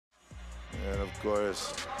And of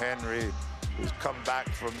course, Henry, who's come back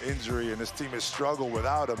from injury, and this team has struggled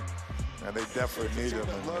without him. And they definitely need him.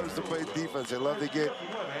 And loves to play defense. They love to get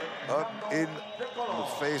up in the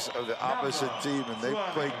face of the opposite team, and they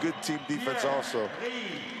play good team defense also.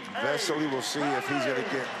 Vesely will see if he's going to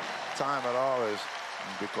get time at all as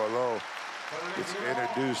Nicolo gets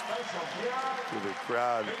introduced to the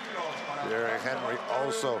crowd. Pierria, Henry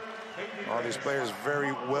also. All these players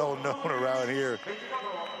very well known around here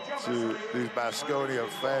to these Baskonia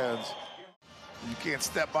fans. You can't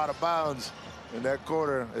step out of bounds in that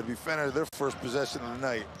quarter. It'd be Fener their first possession of the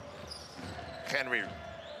night. Henry,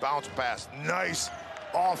 bounce pass, nice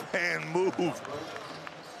offhand move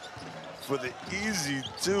for the easy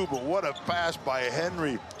two, but what a pass by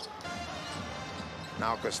Henry.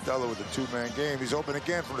 Now Costello with the two-man game. He's open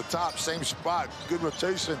again from the top, same spot, good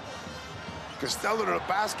rotation. Costello to the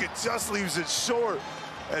basket, just leaves it short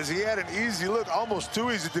as he had an easy look, almost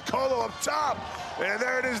too easy. DeColo up top, and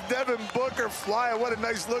there it is, Devin Booker flying. What a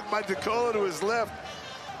nice look by DeColo to his left.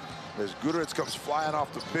 As Guduric comes flying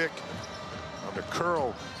off the pick on the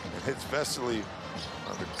curl and hits Vesely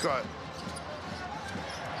on the cut.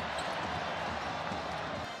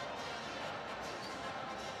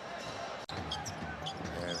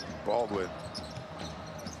 And Baldwin.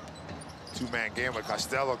 Two-man game with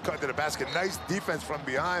Costello, cut to the basket. Nice defense from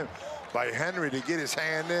behind by Henry to get his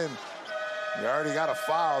hand in. He already got a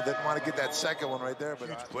foul, didn't want to get that second one right there, but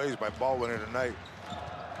huge plays by Baldwin here tonight.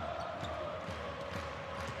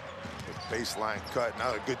 The baseline cut,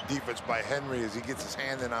 now a good defense by Henry as he gets his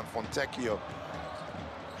hand in on Fontecchio.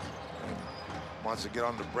 And wants to get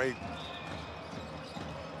on the break.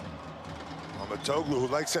 Matoglu, who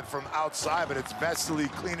likes it from outside, but it's Vesely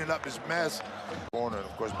cleaning up his mess. Corner,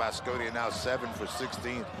 of course, Baskonia now 7 for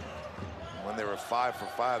 16. When they were 5 for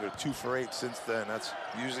 5, they're 2 for 8 since then. That's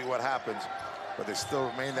usually what happens, but they still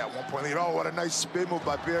remain that 1-point lead. Oh, what a nice spin move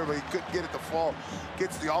by Pierria, but he couldn't get it to fall.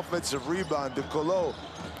 Gets the offensive rebound. DeColo,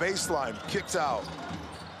 baseline, kicks out.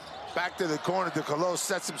 Back to the corner, DeColo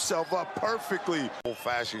sets himself up perfectly.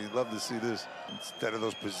 Old-fashioned, you'd love to see this. Instead of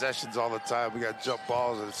those possessions all the time, we got jump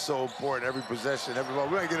balls, and it's so important. Every possession, every ball.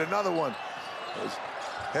 We're gonna get another one.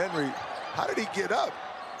 Henry, how did he get up?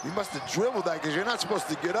 He must have dribbled that, because you're not supposed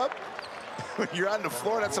to get up. When you're on the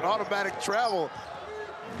floor, that's an automatic travel.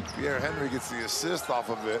 Pierre Henry gets the assist off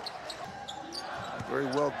of it. Very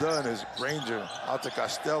well done as Ranger out to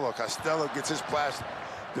Costello. Costello gets his pass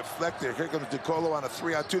deflected. Here comes DeColo on a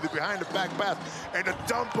 3-on-2, the behind-the-back pass, and a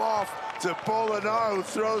dump off to Polinar, who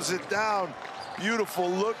throws it down. Beautiful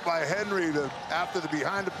look by Henry after the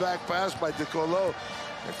behind-the-back pass by DeColo.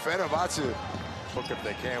 And Fenerbahçe look if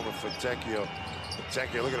they can with Fontecchio.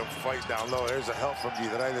 Fontecchio, look at him fight down low. There's a help from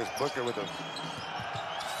Guduric. Booker with a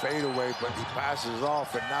fadeaway, but he passes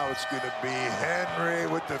off, and now it's going to be Henry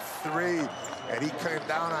with the 3. And he came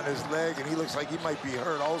down on his leg, and he looks like he might be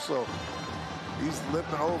hurt also. He's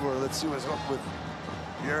limping over. Let's see what's up with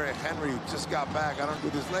Pierria. Henry just got back. I don't know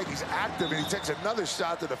with his leg. He's active, and he takes another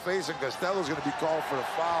shot to the face, and Costello's going to be called for a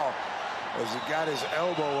foul as he got his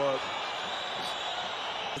elbow up.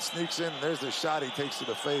 It sneaks in, and there's the shot he takes to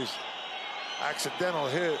the face. Accidental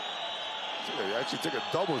hit. He actually took a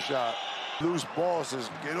double shot. Loose ball, says,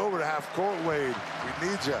 get over to half court, Wade. We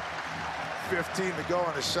need you. 15 to go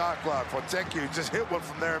on the shot clock. Fontecchio just hit one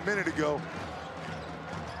from there a minute ago.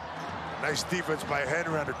 Nice defense by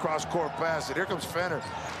Henry on the cross-court pass, and here comes Fener.